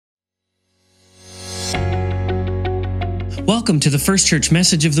Welcome to the First Church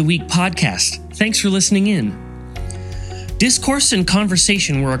Message of the Week podcast. Thanks for listening in. Discourse and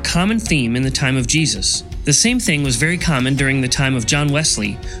conversation were a common theme in the time of Jesus. The same thing was very common during the time of John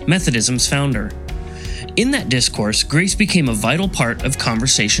Wesley, Methodism's founder. In that discourse, grace became a vital part of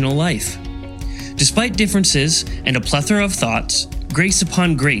conversational life. Despite differences and a plethora of thoughts, grace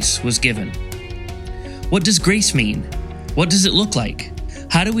upon grace was given. What does grace mean? What does it look like?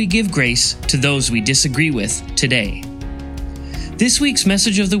 How do we give grace to those we disagree with today? This week's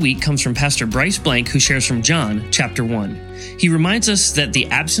Message of the Week comes from Pastor Bryce Blank, who shares from John chapter 1. He reminds us that the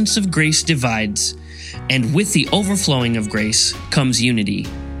absence of grace divides, and with the overflowing of grace comes unity.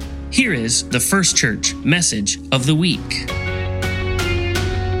 Here is the First Church Message of the Week.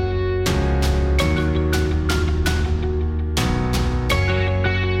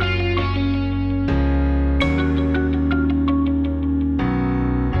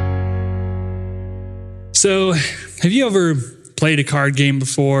 So, have you ever played a card game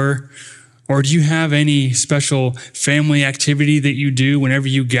before? Or do you have any special family activity that you do whenever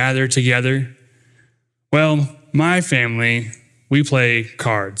you gather together? Well, my family, we play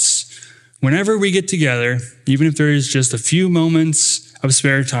cards. Whenever we get together, even if there is just a few moments of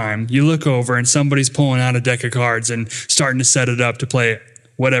spare time, you look over and somebody's pulling out a deck of cards and starting to set it up to play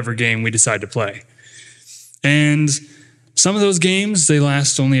whatever game we decide to play. And some of those games, they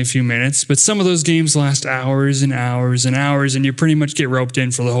last only a few minutes, but some of those games last hours and hours and hours, and you pretty much get roped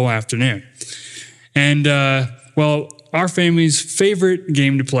in for the whole afternoon. And, our family's favorite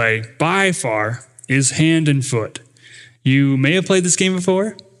game to play, by far, is Hand and Foot. You may have played this game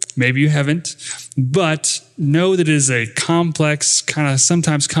before, maybe you haven't, but know that it is a complex, kind of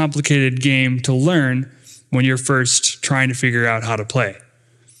sometimes complicated game to learn when you're first trying to figure out how to play.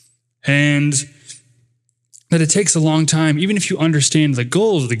 And that it takes a long time, even if you understand the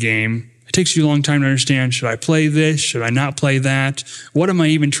goal of the game, it takes you a long time to understand, should I play this? Should I not play that? What am I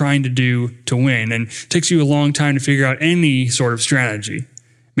even trying to do to win? And it takes you a long time to figure out any sort of strategy.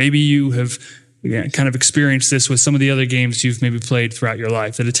 Maybe you have kind of experienced this with some of the other games you've maybe played throughout your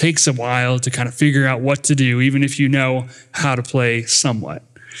life, that it takes a while to kind of figure out what to do, even if you know how to play somewhat.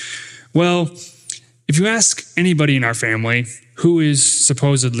 Well, if you ask anybody in our family who is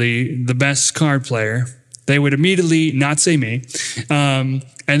supposedly the best card player, they would immediately not say me, and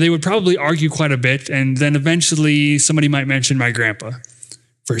they would probably argue quite a bit, and then eventually somebody might mention my grandpa.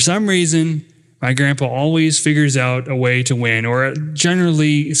 For some reason, my grandpa always figures out a way to win, or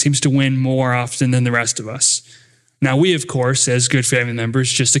generally seems to win more often than the rest of us. Now, we, of course, as good family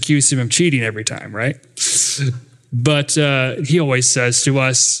members, just accuse him of cheating every time, right? But he always says to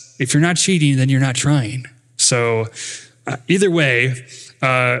us, if you're not cheating, then you're not trying. So either way,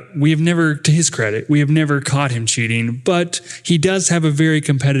 we have never, to his credit, we have never caught him cheating, but he does have a very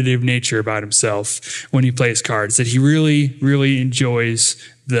competitive nature about himself when he plays cards, that he really, really enjoys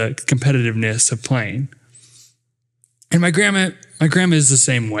the competitiveness of playing. And my grandma is the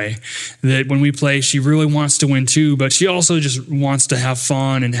same way, that when we play, she really wants to win too, but she also just wants to have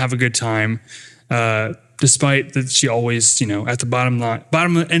fun and have a good time, despite that she always, at the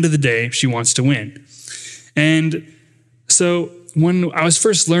bottom end of the day, she wants to win. And so when I was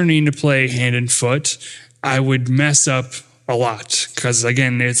first learning to play Hand and Foot, I would mess up a lot because,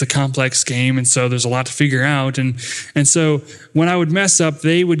 again, it's a complex game, and so there's a lot to figure out. And so when I would mess up,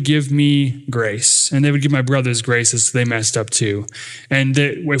 they would give me grace, and they would give my brothers grace as they messed up too. And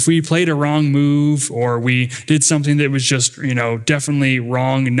if we played a wrong move or we did something that was just, definitely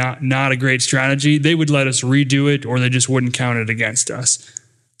wrong and not a great strategy, they would let us redo it, or they just wouldn't count it against us.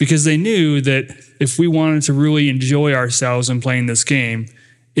 Because they knew that if we wanted to really enjoy ourselves in playing this game,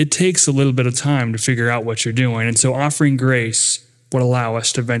 it takes a little bit of time to figure out what you're doing. And so offering grace would allow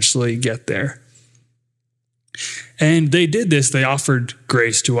us to eventually get there. And they did this. They offered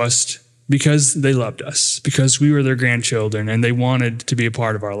grace to us because they loved us, because we were their grandchildren, and they wanted to be a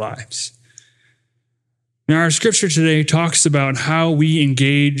part of our lives. Now, our scripture today talks about how we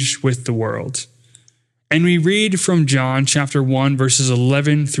engage with the world. And we read from John chapter 1, verses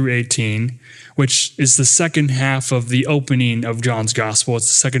 11 through 18, which is the second half of the opening of John's gospel. It's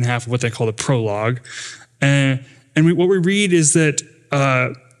the second half of what they call the prologue. What we read is that,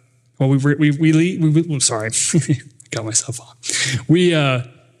 sorry, got myself off. We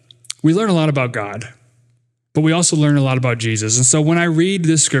learn a lot about God, but we also learn a lot about Jesus. And so when I read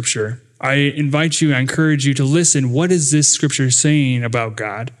this scripture, I encourage you to listen. What is this scripture saying about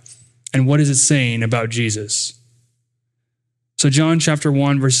God? And what is it saying about Jesus? So John chapter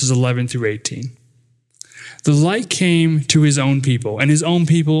 1, verses 11 through 18. The light came to his own people, and his own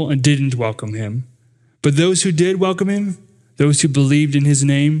people didn't welcome him. But those who did welcome him, those who believed in his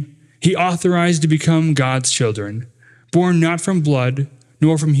name, he authorized to become God's children, born not from blood,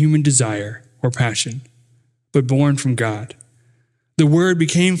 nor from human desire or passion, but born from God. The Word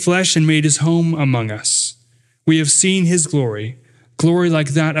became flesh and made his home among us. We have seen his glory, glory like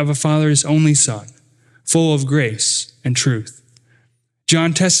that of a Father's only Son, full of grace and truth.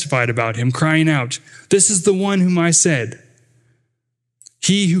 John testified about him, crying out, "This is the one whom I said,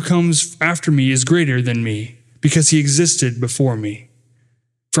 'He who comes after me is greater than me, because he existed before me.'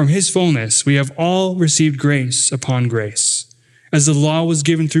 From his fullness we have all received grace upon grace. As the law was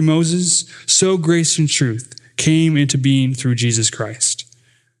given through Moses, so grace and truth came into being through Jesus Christ.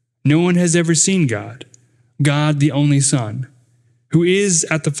 No one has ever seen God. God, the only Son, who is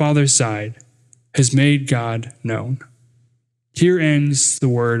at the Father's side, has made God known." Here ends the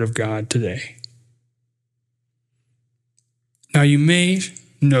word of God today. Now you may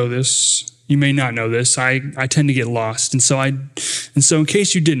know this, you may not know this. I tend to get lost. And so in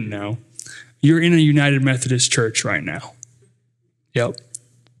case you didn't know, you're in a United Methodist church right now. Yep.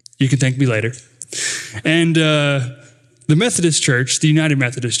 You can thank me later. And the Methodist Church, the United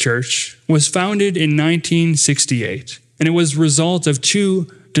Methodist Church, was founded in 1968. And it was a result of two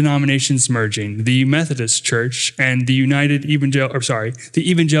denominations merging, the Methodist Church and the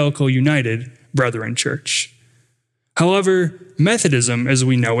Evangelical United Brethren Church. However, Methodism, as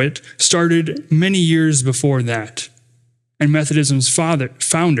we know it, started many years before that. And Methodism's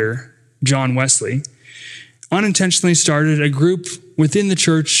founder, John Wesley, unintentionally started a group within the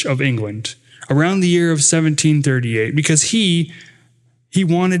Church of England around the year of 1738 because he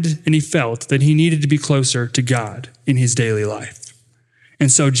wanted and he felt that he needed to be closer to God in his daily life.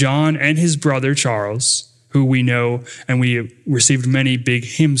 And so John and his brother Charles, who we know and we received many big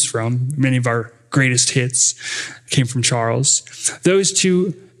hymns from, many of our greatest hits came from Charles, those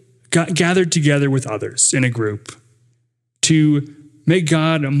two got gathered together with others in a group to make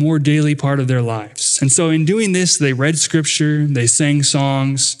God a more daily part of their lives. And so in doing this, they read scripture, they sang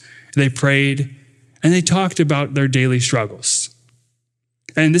songs, they prayed, and they talked about their daily struggles.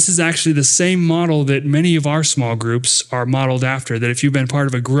 And this is actually the same model that many of our small groups are modeled after, that if you've been part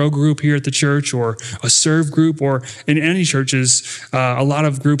of a grow group here at the church or a serve group or in any churches, a lot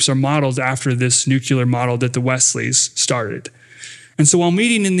of groups are modeled after this nuclear model that the Wesleys started. And so while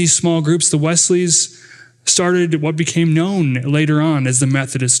meeting in these small groups, the Wesleys started what became known later on as the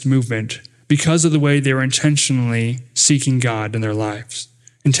Methodist movement because of the way they were intentionally seeking God in their lives,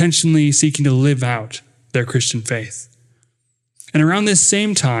 intentionally seeking to live out their Christian faith. And around this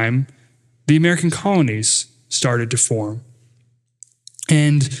same time, the American colonies started to form.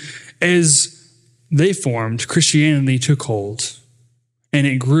 And as they formed, Christianity took hold. And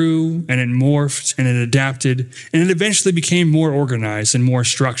it grew, and it morphed, and it adapted, and it eventually became more organized and more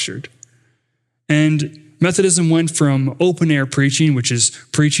structured. And Methodism went from open-air preaching, which is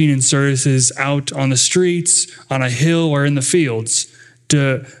preaching in services out on the streets, on a hill, or in the fields,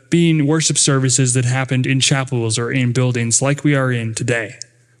 to being worship services that happened in chapels or in buildings like we are in today.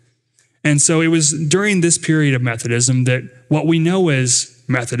 And so it was during this period of Methodism that what we know as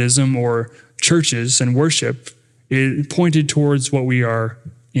Methodism or churches and worship, it pointed towards what we are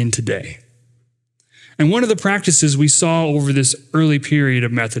in today. And one of the practices we saw over this early period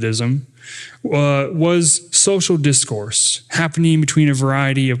of Methodism was social discourse happening between a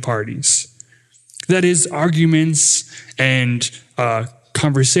variety of parties. That is, arguments and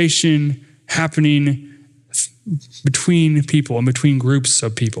conversation happening between people and between groups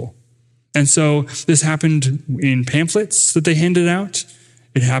of people. And so this happened in pamphlets that they handed out.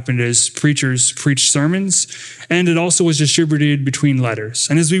 It happened as preachers preached sermons, and it also was distributed between letters.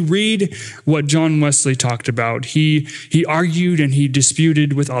 And as we read what John Wesley talked about, he argued and he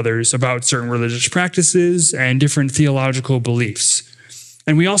disputed with others about certain religious practices and different theological beliefs.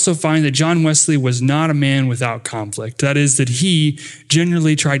 And we also find that John Wesley was not a man without conflict. That is, that he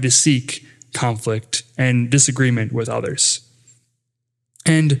generally tried to seek conflict and disagreement with others.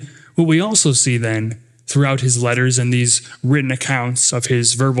 And what we also see then throughout his letters and these written accounts of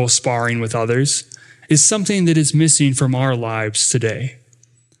his verbal sparring with others is something that is missing from our lives today.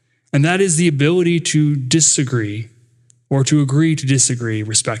 And that is the ability to disagree or to agree to disagree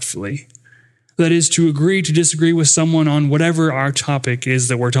respectfully. That is, to agree to disagree with someone on whatever our topic is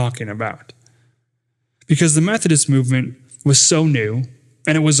that we're talking about. Because the Methodist movement was so new,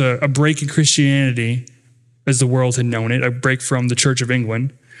 and it was a break in Christianity as the world had known it, a break from the Church of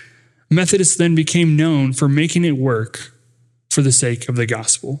England. Methodists then became known for making it work for the sake of the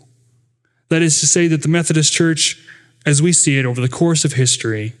gospel. That is to say that the Methodist Church, as we see it over the course of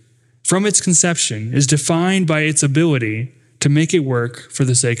history, from its conception, is defined by its ability to make it work for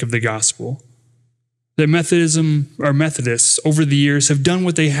the sake of the gospel. That Methodism, or Methodists, over the years have done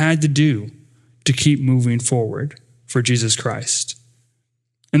what they had to do to keep moving forward for Jesus Christ.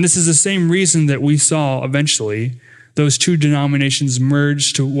 And this is the same reason that we saw eventually those two denominations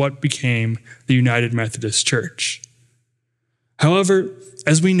merge to what became the United Methodist Church. However,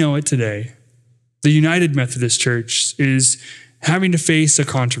 as we know it today, the United Methodist Church is having to face a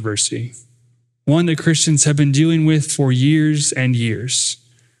controversy, one that Christians have been dealing with for years and years.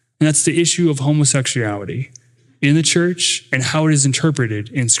 And that's the issue of homosexuality in the church and how it is interpreted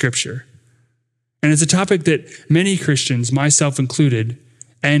in Scripture. And it's a topic that many Christians, myself included,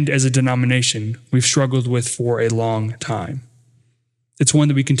 and as a denomination, we've struggled with for a long time. It's one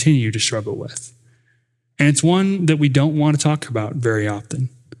that we continue to struggle with. And it's one that we don't want to talk about very often.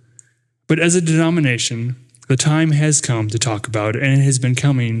 But as a denomination, the time has come to talk about it, and it has been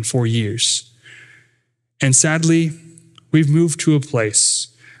coming for years. And sadly, we've moved to a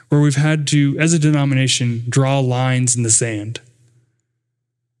place where we've had to, as a denomination, draw lines in the sand.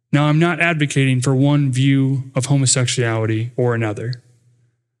 Now, I'm not advocating for one view of homosexuality or another.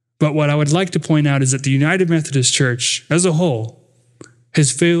 But what I would like to point out is that the United Methodist Church, as a whole,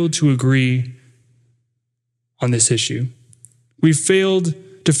 has failed to agree on this issue. We've failed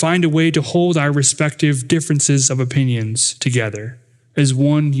to find a way to hold our respective differences of opinions together as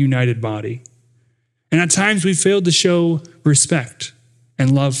one united body. And at times we failed to show respect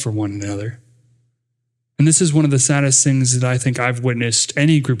and love for one another. And this is one of the saddest things that I think I've witnessed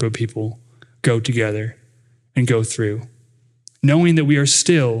any group of people go together and go through, knowing that we are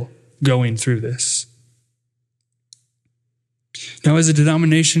still going through this. Now, as a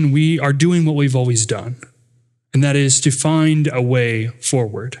denomination, we are doing what we've always done, and that is to find a way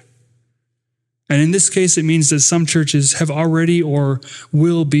forward. And in this case, it means that some churches have already or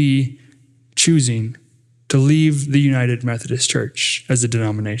will be choosing to leave the United Methodist Church as a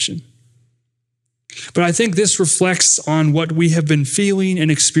denomination. But I think this reflects on what we have been feeling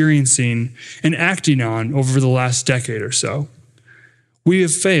and experiencing and acting on over the last decade or so. We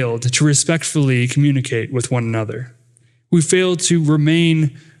have failed to respectfully communicate with one another. We failed to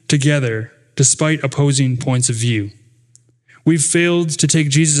remain together despite opposing points of view. We've failed to take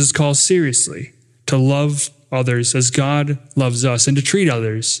Jesus' call seriously, to love others as God loves us, and to treat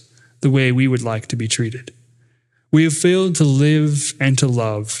others the way we would like to be treated. We have failed to live and to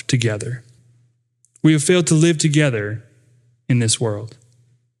love together. We have failed to live together in this world.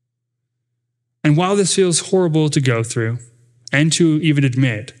 And while this feels horrible to go through and to even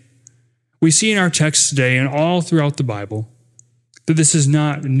admit, we see in our text today and all throughout the Bible that this is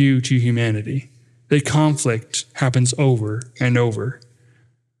not new to humanity, that conflict happens over and over.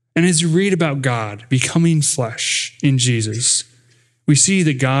 And as you read about God becoming flesh in Jesus, we see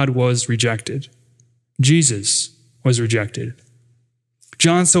that God was rejected. Jesus was rejected.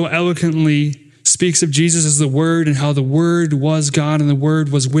 John so eloquently speaks of Jesus as the Word and how the Word was God and the Word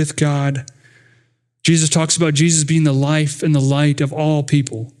was with God. Jesus talks about Jesus being the life and the light of all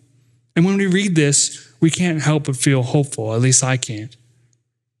people. And when we read this, we can't help but feel hopeful, at least I can't.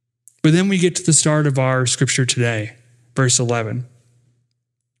 But then we get to the start of our scripture today, verse 11,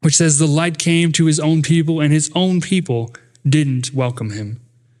 which says, "The light came to his own people, and his own people didn't welcome him."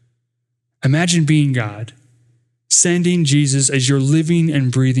 Imagine being God, sending Jesus as your living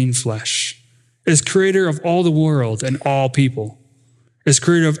and breathing flesh, as creator of all the world and all people, as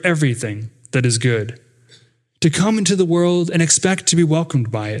creator of everything that is good, to come into the world and expect to be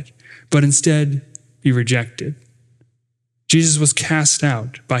welcomed by it, but instead be rejected. Jesus was cast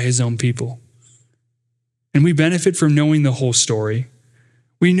out by his own people. And we benefit from knowing the whole story.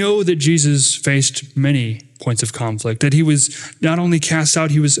 We know that Jesus faced many points of conflict, that he was not only cast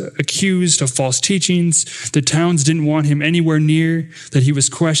out, he was accused of false teachings, the towns didn't want him anywhere near, that he was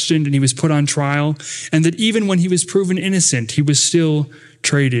questioned and he was put on trial, and that even when he was proven innocent, he was still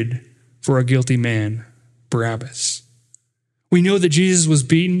traded for a guilty man, Barabbas. We know that Jesus was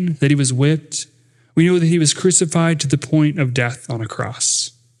beaten, that he was whipped. We know that he was crucified to the point of death on a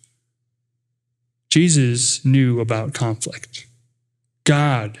cross. Jesus knew about conflict.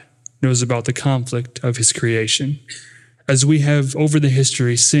 God knows about the conflict of his creation, as we have over the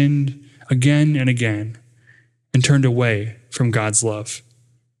history sinned again and again and turned away from God's love.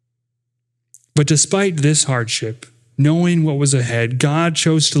 But despite this hardship, knowing what was ahead, God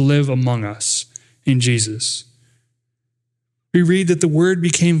chose to live among us in Jesus. We read that the Word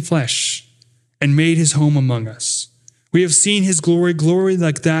became flesh and made his home among us. We have seen his glory, glory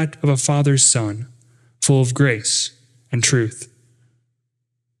like that of a father's son, full of grace and truth.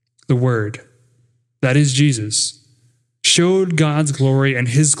 The Word, that is Jesus, showed God's glory, and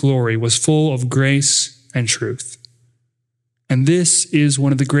his glory was full of grace and truth. And this is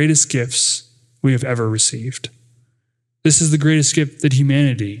one of the greatest gifts we have ever received. This is the greatest gift that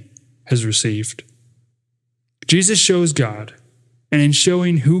humanity has received. Jesus shows God, and in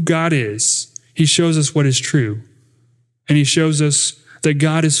showing who God is, he shows us what is true, and he shows us that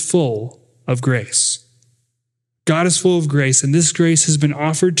God is full of grace. God is full of grace, and this grace has been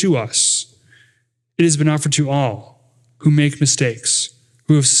offered to us. It has been offered to all who make mistakes,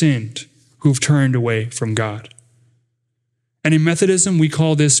 who have sinned, who have turned away from God. And in Methodism, we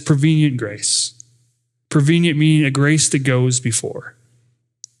call this prevenient grace. Prevenient meaning a grace that goes before.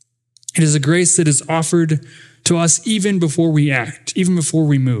 It is a grace that is offered to us even before we act, even before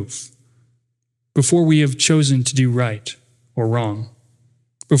we move, before we have chosen to do right or wrong,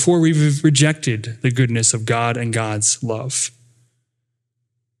 before we've rejected the goodness of God and God's love.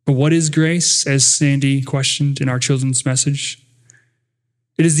 But what is grace, as Sandy questioned in our children's message?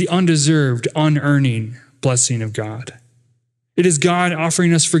 It is the undeserved, unearning blessing of God. It is God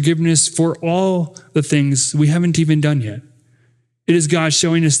offering us forgiveness for all the things we haven't even done yet. It is God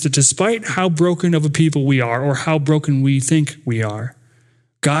showing us that despite how broken of a people we are, or how broken we think we are,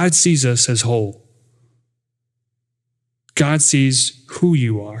 God sees us as whole. God sees who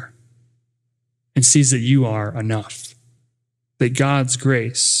you are and sees that you are enough, that God's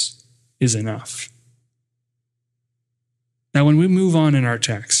grace is enough. Now, when we move on in our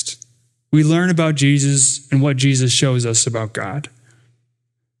text, we learn about Jesus and what Jesus shows us about God.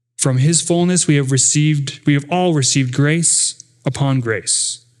 From his fullness, we have all received grace upon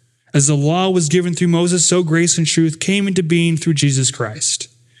grace. As the law was given through Moses, so grace and truth came into being through Jesus Christ.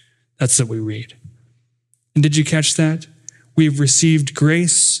 That's what we read. And did you catch that? We have received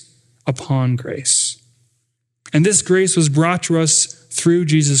grace upon grace. And this grace was brought to us through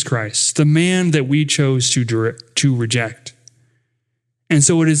Jesus Christ, the man that we chose to reject. And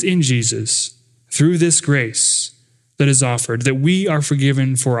so it is in Jesus, through this grace that is offered, that we are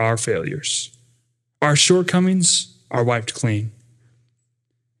forgiven for our failures. Our shortcomings are wiped clean.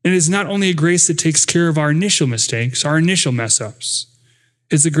 And it is not only a grace that takes care of our initial mistakes, our initial mess-ups.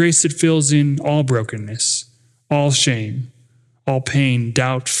 It's a grace that fills in all brokenness, all shame, all pain,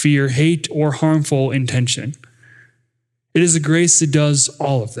 doubt, fear, hate, or harmful intention. It is a grace that does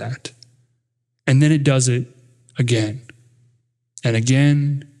all of that. And then it does it again and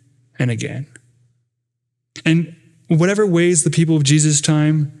again and again. And whatever ways the people of Jesus'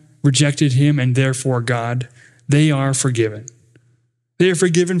 time rejected him and therefore God, they are forgiven. They are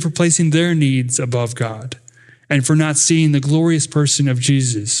forgiven for placing their needs above God and for not seeing the glorious person of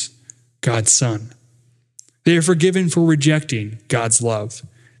Jesus, God's Son. They are forgiven for rejecting God's love.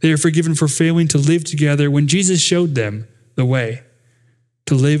 They are forgiven for failing to live together when Jesus showed them the way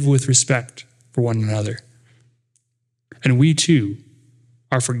to live with respect for one another. And we too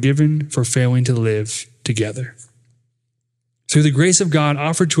are forgiven for failing to live together. Through the grace of God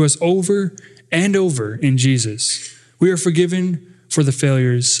offered to us over and over in Jesus, we are forgiven for the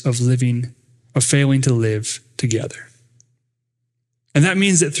failures of failing to live together. And that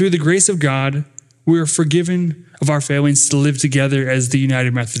means that through the grace of God, we are forgiven of our failings to live together as the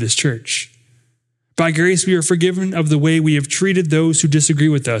United Methodist Church. By grace, we are forgiven of the way we have treated those who disagree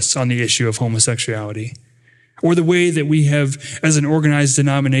with us on the issue of homosexuality, or the way that we have, as an organized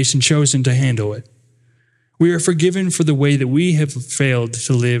denomination, chosen to handle it. We are forgiven for the way that we have failed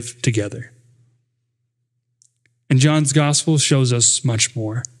to live together. And John's gospel shows us much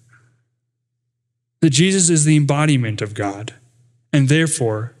more. That Jesus is the embodiment of God, and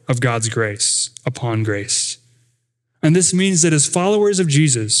therefore of God's grace upon grace. And this means that as followers of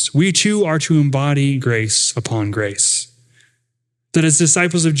Jesus, we too are to embody grace upon grace. That as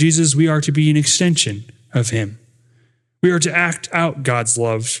disciples of Jesus, we are to be an extension of him. We are to act out God's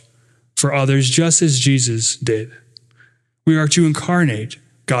love for others just as Jesus did. We are to incarnate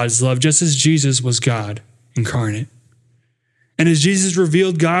God's love just as Jesus was God incarnate. And as Jesus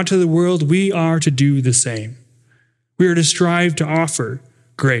revealed God to the world, we are to do the same. We are to strive to offer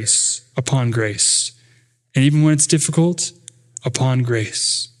grace upon grace. And even when it's difficult, upon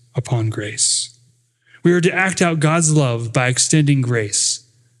grace upon grace. We are to act out God's love by extending grace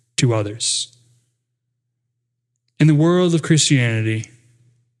to others. In the world of Christianity,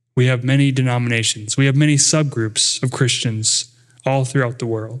 we have many denominations. We have many subgroups of Christians all throughout the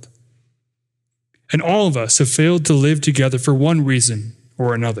world. And all of us have failed to live together for one reason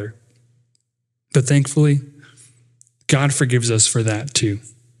or another. But thankfully, God forgives us for that too.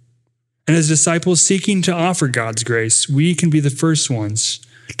 And as disciples seeking to offer God's grace, we can be the first ones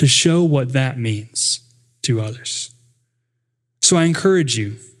to show what that means to others. So I encourage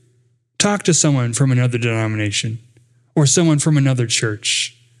you, talk to someone from another denomination, or someone from another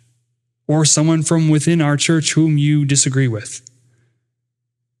church, or someone from within our church whom you disagree with.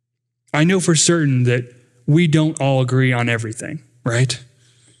 I know for certain that we don't all agree on everything, right?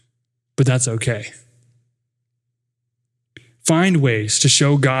 But that's okay. Find ways to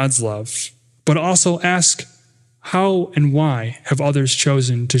show God's love, but also ask, how and why have others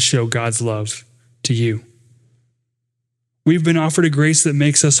chosen to show God's love to you? We've been offered a grace that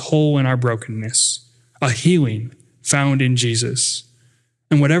makes us whole in our brokenness, a healing found in Jesus.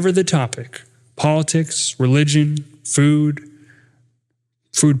 And whatever the topic, politics, religion, food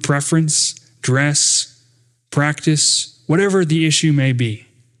preference, dress, practice, whatever the issue may be,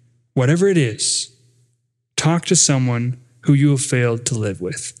 whatever it is, talk to someone who you have failed to live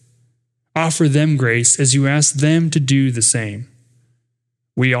with. Offer them grace as you ask them to do the same.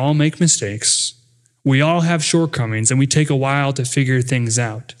 We all make mistakes. We all have shortcomings, and we take a while to figure things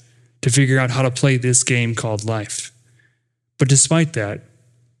out, to figure out how to play this game called life. But despite that,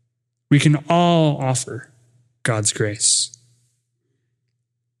 we can all offer God's grace.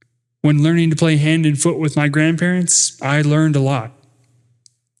 When learning to play hand and foot with my grandparents, I learned a lot.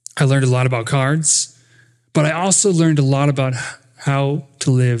 I learned a lot about cards, but I also learned a lot about how to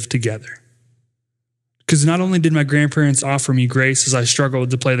live together. Because not only did my grandparents offer me grace as I struggled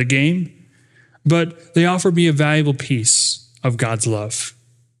to play the game, but they offered me a valuable piece of God's love.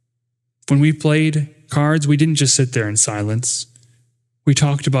 When we played cards, we didn't just sit there in silence. We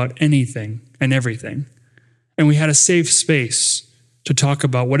talked about anything and everything. And we had a safe space to talk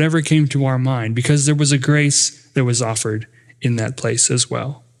about whatever came to our mind, because there was a grace that was offered in that place as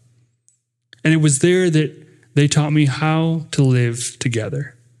well. And it was there that they taught me how to live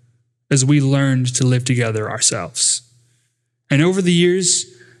together, as we learned to live together ourselves. And over the years,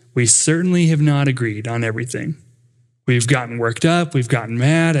 we certainly have not agreed on everything. We've gotten worked up, we've gotten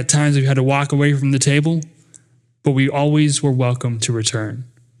mad, at times we've had to walk away from the table, but we always were welcome to return,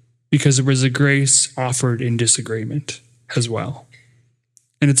 because there was a grace offered in disagreement as well.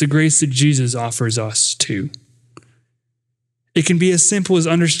 And it's a grace that Jesus offers us too. It can be as simple as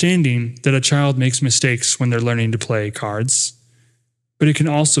understanding that a child makes mistakes when they're learning to play cards, but it can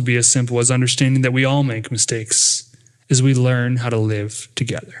also be as simple as understanding that we all make mistakes as we learn how to live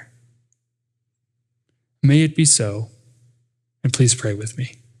together. May it be so, and please pray with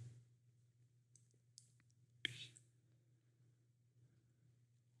me.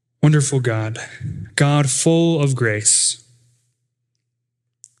 Wonderful God, God full of grace,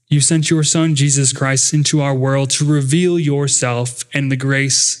 you sent your Son, Jesus Christ, into our world to reveal yourself and the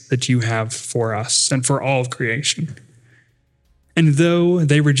grace that you have for us and for all of creation. And though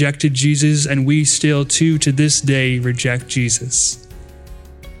they rejected Jesus, and we still too to this day reject Jesus,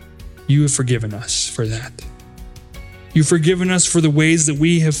 you have forgiven us for that. You've forgiven us for the ways that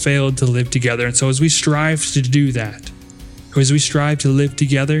we have failed to live together. And so as we strive to do that, or as we strive to live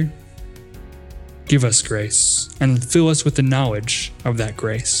together, give us grace and fill us with the knowledge of that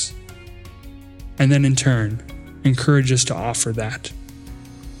grace. And then in turn, encourage us to offer that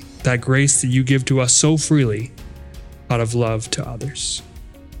grace that you give to us so freely out of love to others.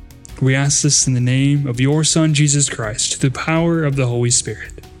 We ask this in the name of your Son, Jesus Christ, through the power of the Holy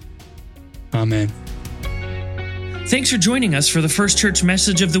Spirit. Amen. Thanks for joining us for the First Church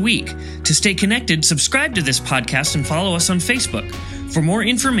Message of the Week. To stay connected, subscribe to this podcast and follow us on Facebook. For more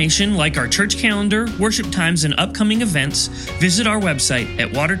information like our church calendar, worship times, and upcoming events, visit our website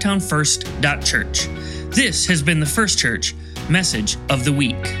at watertownfirst.church. This has been the First Church Message of the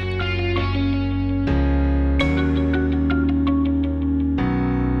Week.